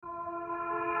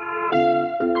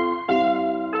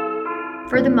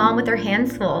For the mom with her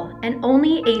hands full and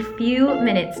only a few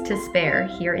minutes to spare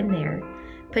here and there,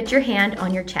 put your hand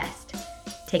on your chest.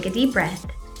 Take a deep breath.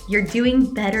 You're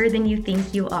doing better than you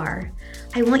think you are.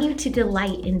 I want you to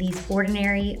delight in these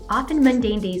ordinary, often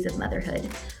mundane days of motherhood,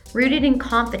 rooted in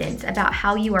confidence about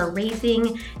how you are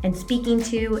raising and speaking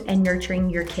to and nurturing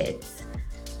your kids.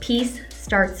 Peace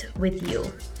starts with you.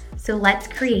 So let's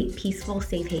create peaceful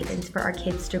safe havens for our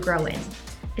kids to grow in.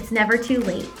 It's never too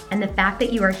late, and the fact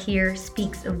that you are here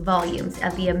speaks volumes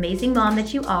of the amazing mom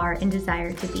that you are and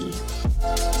desire to be.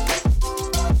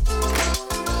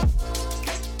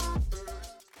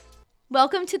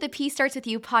 Welcome to the Peace Starts With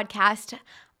You podcast.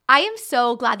 I am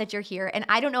so glad that you're here, and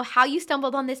I don't know how you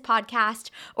stumbled on this podcast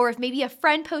or if maybe a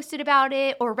friend posted about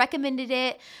it or recommended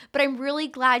it, but I'm really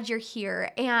glad you're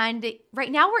here. And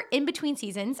right now we're in between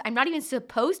seasons. I'm not even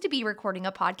supposed to be recording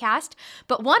a podcast,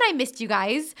 but one, I missed you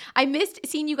guys. I missed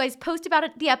seeing you guys post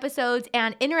about the episodes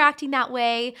and interacting that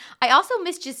way. I also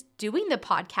missed just doing the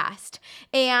podcast,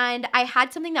 and I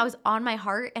had something that was on my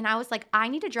heart, and I was like, I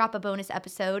need to drop a bonus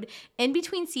episode in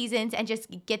between seasons and just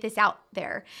get this out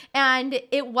there. And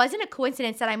it wasn't a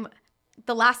coincidence that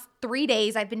the last 3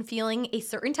 days I've been feeling a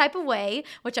certain type of way,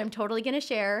 which I'm totally going to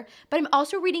share, but I'm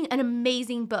also reading an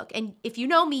amazing book. And if you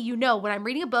know me, you know when I'm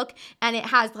reading a book and it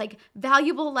has like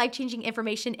valuable life-changing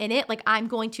information in it, like I'm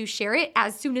going to share it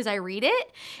as soon as I read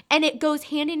it. And it goes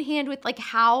hand in hand with like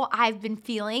how I've been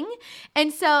feeling.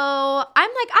 And so I'm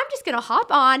just going to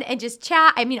hop on and just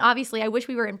chat. I mean, obviously I wish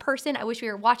we were in person. I wish we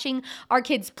were watching our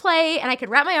kids play and I could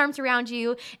wrap my arms around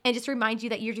you and just remind you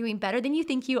that you're doing better than you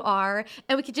think you are.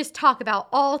 And we could just talk about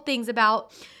all things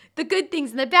about the good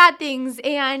things and the bad things.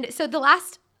 And so the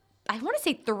last, I want to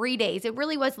say 3 days, it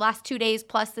really was last 2 days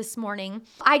plus this morning,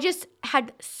 I just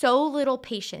had so little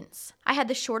patience. I had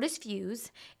the shortest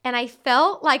fuse and I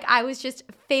felt like I was just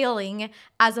failing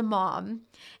as a mom.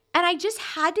 And I just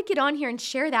had to get on here and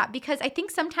share that because I think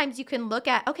sometimes you can look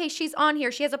at, okay, she's on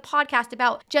here. She has a podcast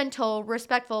about gentle,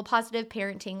 respectful, positive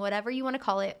parenting, whatever you want to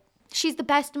call it. She's the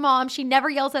best mom. She never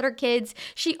yells at her kids.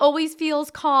 She always feels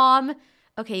calm.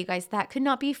 Okay, you guys, that could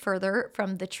not be further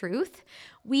from the truth.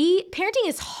 Parenting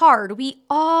is hard. We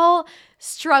all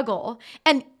struggle.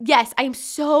 And yes, I'm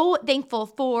so thankful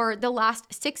for the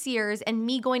last 6 years and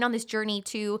me going on this journey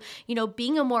to,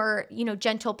 being a more,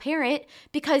 gentle parent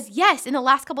because yes, in the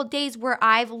last couple of days where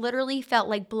I've literally felt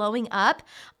like blowing up,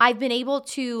 I've been able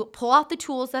to pull out the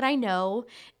tools that I know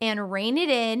and rein it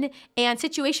in, and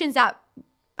situations that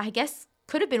I guess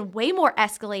could have been way more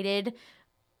escalated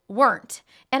weren't.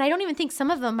 And I don't even think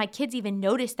some of them, my kids even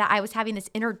noticed that I was having this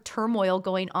inner turmoil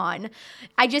going on.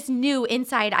 I just knew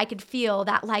inside I could feel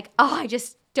that I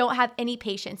just don't have any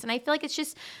patience. And I feel like it's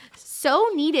just so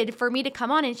needed for me to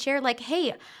come on and share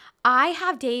hey, I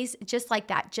have days just like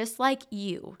that, just like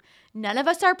you. None of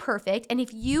us are perfect. And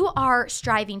if you are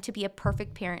striving to be a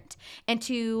perfect parent and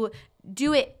to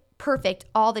do it perfect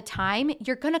all the time,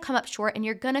 you're going to come up short and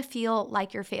you're going to feel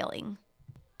like you're failing.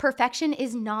 Perfection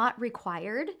is not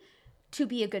required to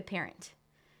be a good parent.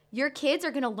 Your kids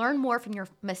are going to learn more from your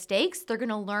mistakes. They're going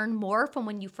to learn more from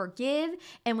when you forgive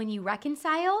and when you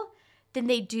reconcile than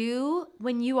they do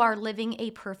when you are living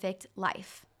a perfect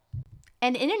life.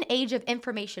 And in an age of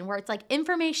information where it's like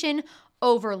information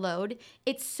overload,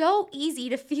 it's so easy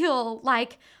to feel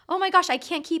like, oh my gosh, I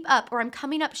can't keep up, or I'm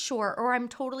coming up short, or I'm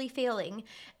totally failing.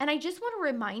 And I just want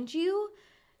to remind you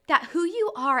that who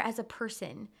you are as a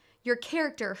person, your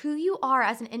character, who you are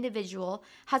as an individual,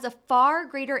 has a far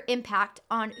greater impact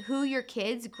on who your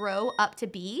kids grow up to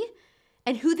be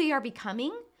and who they are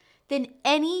becoming than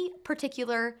any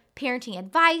particular parenting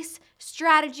advice,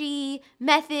 strategy,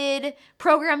 method,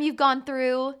 program you've gone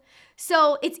through.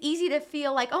 So it's easy to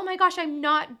feel like, oh my gosh, I'm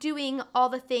not doing all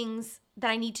the things that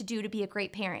I need to do to be a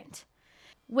great parent.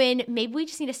 When maybe we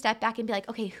just need to step back and be like,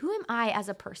 okay, who am I as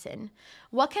a person?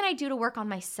 What can I do to work on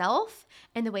myself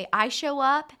and the way I show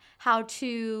up? How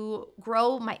to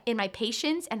grow in my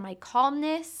patience and my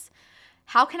calmness?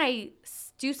 How can I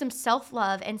do some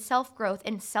self-love and self-growth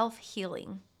and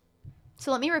self-healing?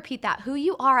 So let me repeat that. Who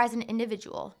you are as an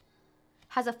individual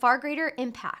has a far greater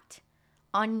impact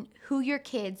on who your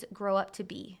kids grow up to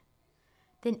be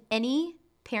than any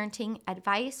parenting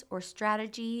advice or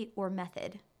strategy or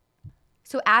method.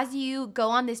 So as you go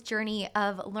on this journey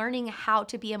of learning how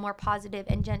to be a more positive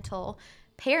and gentle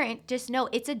parent, just know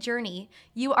it's a journey.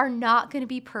 You are not going to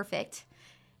be perfect.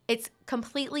 It's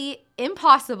completely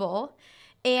impossible.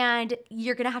 And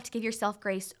you're going to have to give yourself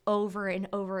grace over and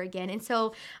over again. And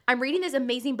so I'm reading this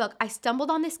amazing book. I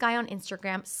stumbled on this guy on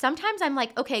Instagram. Sometimes I'm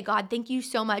like, okay, God, thank you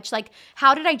so much. Like,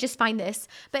 how did I just find this?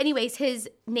 But anyways, his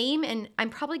name, and I'm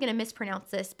probably going to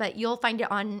mispronounce this, but you'll find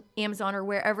it on Amazon or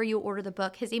wherever you order the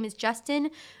book. His name is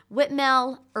Justin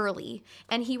Whitmel Early,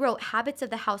 and he wrote Habits of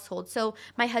the Household. So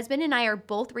my husband and I are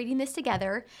both reading this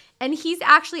together, and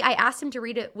I asked him to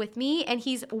read it with me, and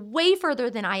he's way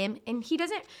further than I am, and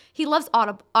he loves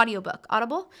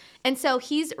Audible. And so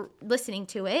he's listening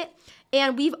to it,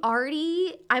 and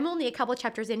I'm only a couple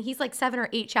chapters in. He's like 7 or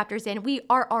 8 chapters in. We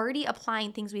are already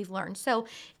applying things we've learned. So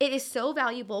it is so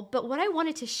valuable. But what I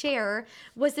wanted to share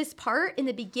was this part in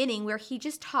the beginning where he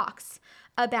just talks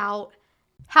about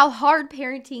how hard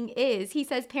parenting is. He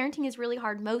says parenting is really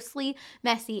hard, mostly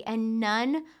messy, and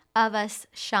none of us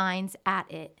shines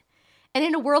at it. And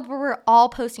in a world where we're all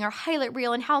posting our highlight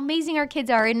reel and how amazing our kids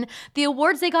are and the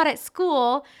awards they got at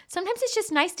school, sometimes it's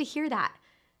just nice to hear that.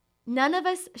 None of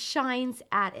us shines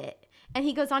at it. And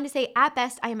he goes on to say, at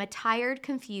best, I am a tired,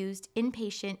 confused,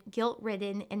 impatient,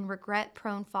 guilt-ridden, and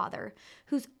regret-prone father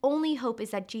whose only hope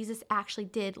is that Jesus actually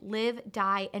did live,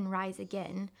 die, and rise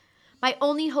again. My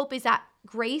only hope is that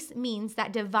grace means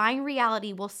that divine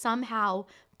reality will somehow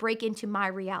break into my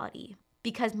reality,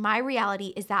 because my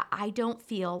reality is that I don't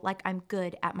feel like I'm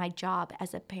good at my job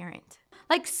as a parent.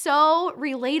 Like, so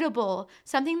relatable.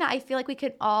 Something that I feel like we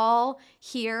could all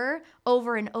hear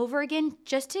over and over again,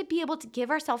 just to be able to give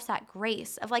ourselves that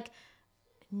grace of like,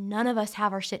 none of us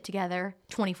have our shit together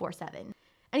 24/7.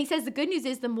 And he says the good news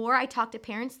is the more I talk to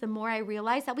parents, the more I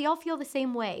realize that we all feel the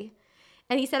same way.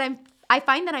 And he said, I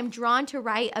find that I'm drawn to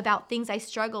write about things I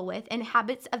struggle with, and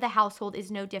Habits of the Household is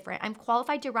no different. I'm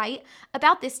qualified to write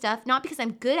about this stuff, not because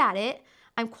I'm good at it.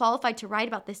 I'm qualified to write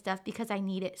about this stuff because I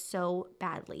need it so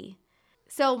badly.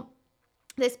 So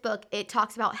this book, it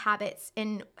talks about habits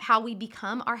and how we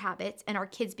become our habits and our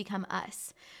kids become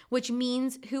us, which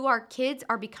means who our kids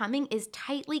are becoming is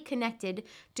tightly connected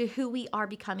to who we are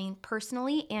becoming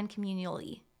personally and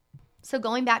communally. So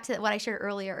going back to what I shared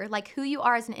earlier, like who you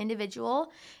are as an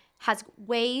individual has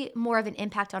way more of an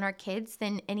impact on our kids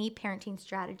than any parenting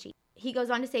strategy. He goes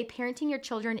on to say, parenting your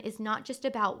children is not just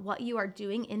about what you are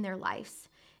doing in their lives.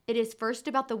 It is first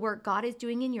about the work God is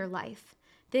doing in your life.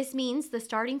 This means the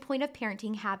starting point of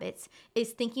parenting habits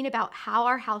is thinking about how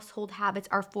our household habits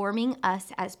are forming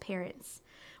us as parents.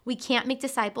 We can't make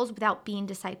disciples without being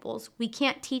disciples. We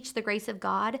can't teach the grace of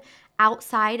God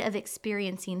outside of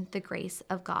experiencing the grace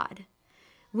of God.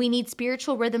 We need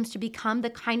spiritual rhythms to become the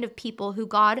kind of people who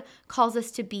God calls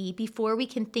us to be before we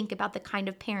can think about the kind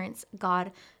of parents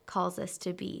God calls us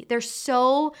to be. There's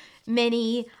so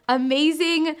many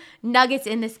amazing nuggets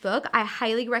in this book. I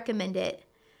highly recommend it.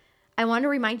 I want to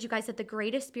remind you guys that the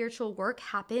greatest spiritual work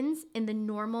happens in the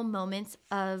normal moments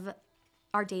of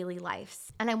our daily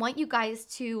lives. And I want you guys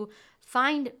to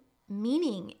find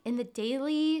meaning in the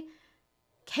daily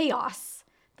chaos,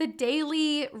 the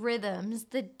daily rhythms,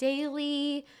 the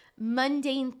daily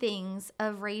mundane things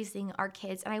of raising our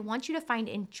kids. And I want you to find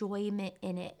enjoyment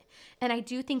in it. And I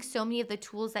do think so many of the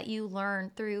tools that you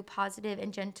learn through Positive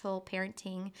and Gentle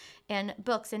Parenting and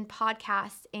books and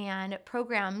podcasts and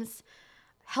programs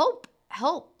help,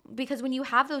 because when you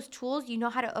have those tools, you know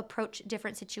how to approach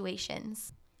different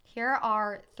situations. Here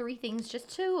are 3 things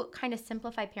just to kind of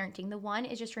simplify parenting. The one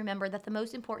is just remember that the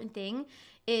most important thing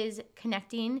is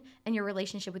connecting in your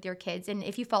relationship with your kids. And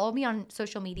if you follow me on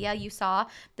social media, you saw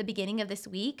the beginning of this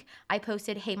week, I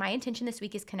posted, hey, my intention this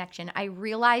week is connection. I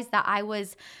realized that I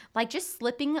was like just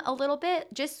slipping a little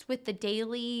bit just with the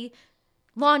daily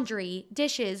laundry,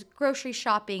 dishes, grocery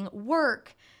shopping,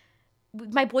 work.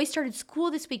 My boys started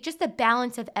school this week, just the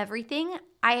balance of everything.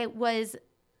 I was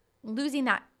losing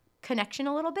that connection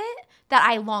a little bit that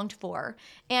I longed for.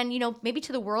 And, maybe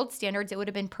to the world's standards, it would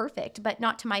have been perfect, but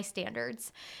not to my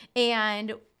standards.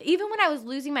 And even when I was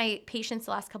losing my patience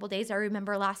the last couple of days, I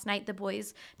remember last night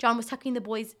John was tucking the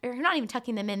boys, or not even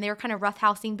tucking them in, they were kind of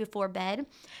roughhousing before bed.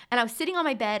 And I was sitting on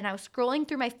my bed and I was scrolling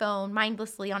through my phone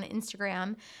mindlessly on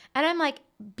Instagram. And I'm like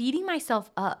beating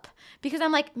myself up because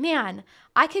I'm like, man,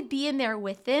 I could be in there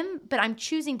with them, but I'm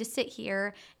choosing to sit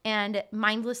here and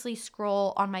mindlessly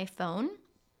scroll on my phone.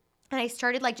 And I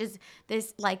started just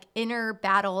this inner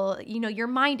battle. Your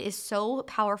mind is so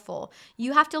powerful.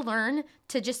 You have to learn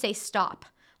to just say stop.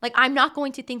 Like, I'm not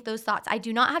going to think those thoughts. I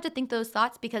do not have to think those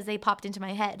thoughts because they popped into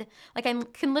my head. Like, I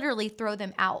can literally throw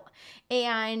them out.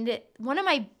 And one of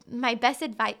my best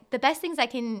advice, the best things I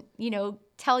can,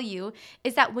 tell you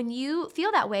is that when you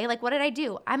feel that way, like, what did I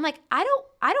do? I'm like, I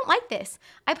don't like this.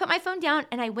 I put my phone down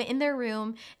and I went in their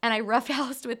room and I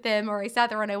roughhoused with them, or I sat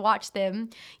there and I watched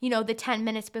them, the 10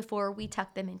 minutes before we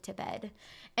tucked them into bed.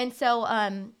 And so,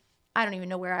 I don't even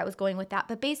know where I was going with that,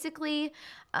 but basically,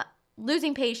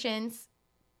 losing patience,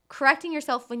 correcting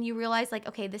yourself when you realize, like,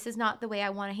 okay, this is not the way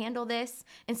I want to handle this,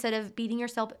 instead of beating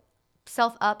yourself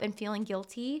up and feeling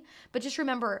guilty. But just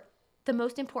remember, the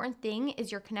most important thing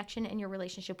is your connection and your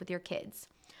relationship with your kids.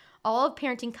 All of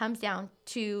parenting comes down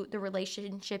to the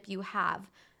relationship you have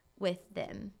with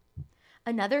them.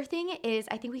 Another thing is,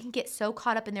 I think we can get so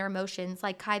caught up in their emotions.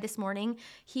 Like Kai this morning,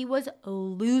 he was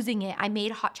losing it. I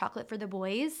made hot chocolate for the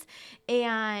boys,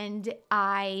 and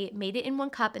I made it in one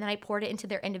cup, and then I poured it into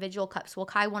their individual cups. Well,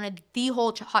 Kai wanted the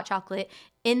whole hot chocolate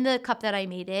in the cup that I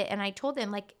made it, and I told him,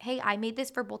 like, hey, I made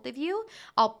this for both of you.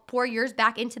 I'll pour yours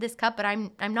back into this cup, but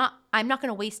I'm not going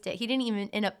to waste it. He didn't even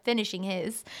end up finishing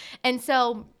his. And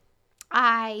so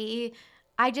I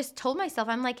just told myself,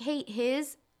 I'm like, hey,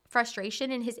 his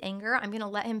frustration and his anger, I'm going to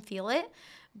let him feel it,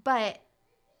 but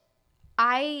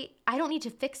I don't need to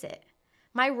fix it.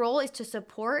 My role is to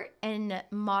support and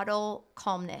model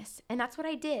calmness. And that's what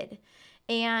I did.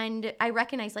 And I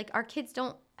recognize, like, our kids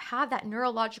don't have that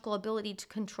neurological ability to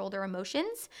control their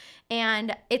emotions.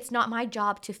 And it's not my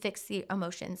job to fix the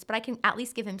emotions, but I can at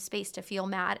least give him space to feel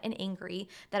mad and angry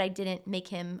that I didn't make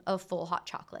him a full hot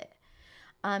chocolate.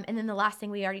 And then the last thing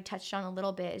we already touched on a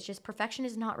little bit is just perfection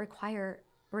is not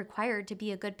required to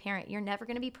be a good parent. You're never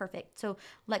going to be perfect. So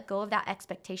let go of that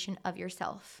expectation of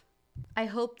yourself. I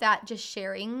hope that just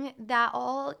sharing that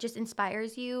all just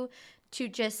inspires you to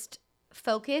just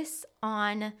focus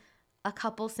on a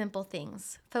couple simple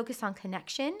things. Focus on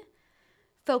connection.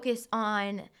 Focus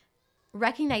on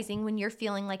recognizing when you're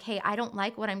feeling like, hey, I don't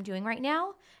like what I'm doing right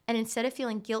now. And instead of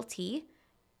feeling guilty,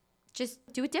 just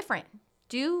do it different.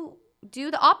 Do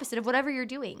the opposite of whatever you're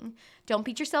doing. Don't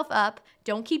beat yourself up.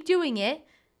 Don't keep doing it.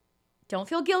 Don't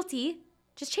feel guilty.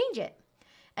 Just change it.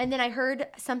 And then I heard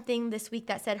something this week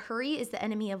that said, hurry is the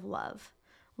enemy of love.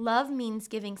 Love means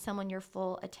giving someone your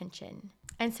full attention.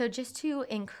 And so just to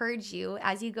encourage you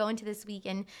as you go into this week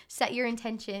and set your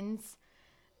intentions,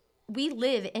 we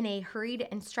live in a hurried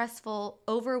and stressful,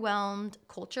 overwhelmed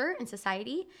culture and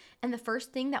society. And the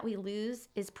first thing that we lose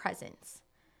is presence.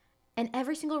 And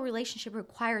every single relationship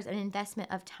requires an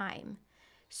investment of time.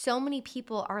 So many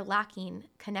people are lacking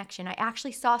connection. I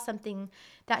actually saw something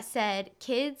that said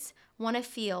kids want to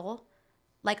feel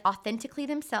like authentically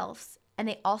themselves, and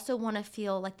they also want to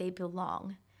feel like they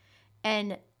belong.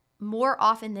 And more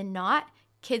often than not,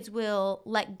 kids will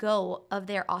let go of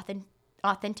their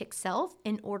authentic self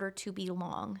in order to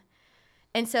belong.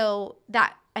 And so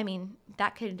I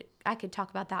could talk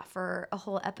about that for a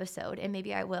whole episode, and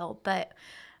maybe I will, but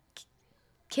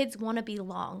kids want to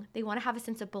belong. They want to have a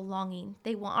sense of belonging.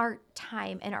 They want our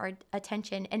time and our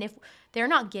attention. And if they're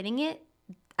not getting it,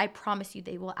 I promise you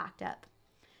they will act up.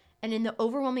 And in the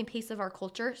overwhelming pace of our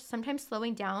culture, sometimes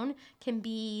slowing down can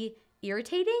be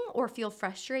irritating or feel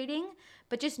frustrating.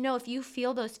 But just know, if you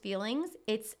feel those feelings,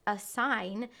 it's a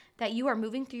sign that you are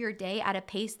moving through your day at a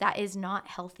pace that is not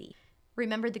healthy.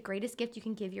 Remember, the greatest gift you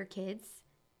can give your kids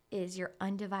is your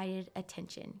undivided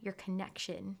attention, your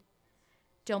connection.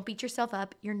 Don't beat yourself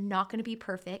up. You're not going to be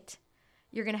perfect.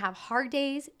 You're going to have hard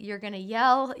days. You're going to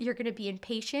yell. You're going to be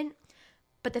impatient.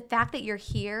 But the fact that you're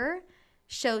here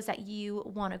shows that you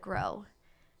want to grow.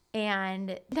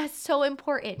 And that's so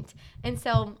important. And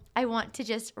so I want to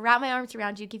just wrap my arms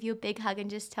around you, give you a big hug, and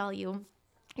just tell you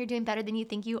you're doing better than you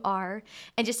think you are.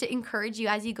 And just to encourage you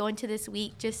as you go into this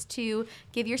week, just to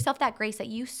give yourself that grace that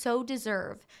you so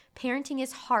deserve. Parenting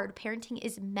is hard. Parenting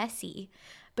is messy.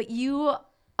 But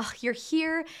you're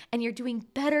here and you're doing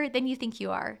better than you think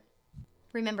you are.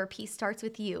 Remember, peace starts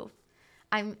with you.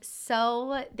 I'm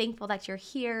so thankful that you're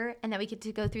here and that we get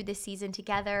to go through this season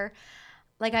together.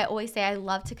 Like I always say, I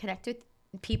love to connect with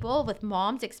people, with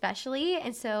moms especially.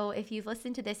 And so if you've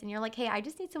listened to this and you're like, hey, I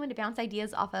just need someone to bounce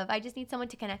ideas off of, I just need someone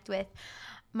to connect with,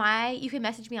 you can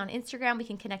message me on Instagram. We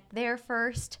can connect there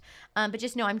first. But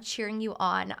just know I'm cheering you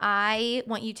on. I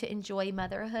want you to enjoy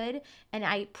motherhood, and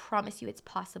I promise you it's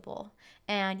possible.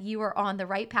 And you are on the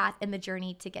right path and the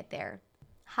journey to get there.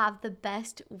 Have the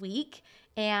best week.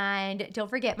 And don't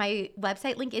forget, my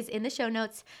website link is in the show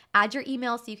notes. Add your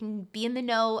email so you can be in the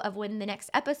know of when the next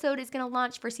episode is going to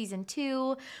launch for season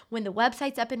 2, when the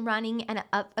website's up and running, and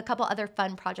a couple other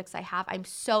fun projects I have. I'm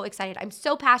so excited. I'm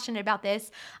so passionate about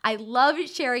this. I love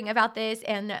sharing about this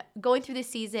and going through this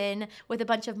season with a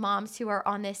bunch of moms who are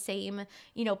on this same,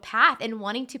 path and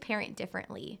wanting to parent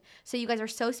differently. So you guys are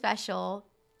so special.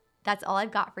 That's all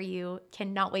I've got for you.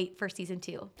 Cannot wait for season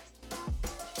 2.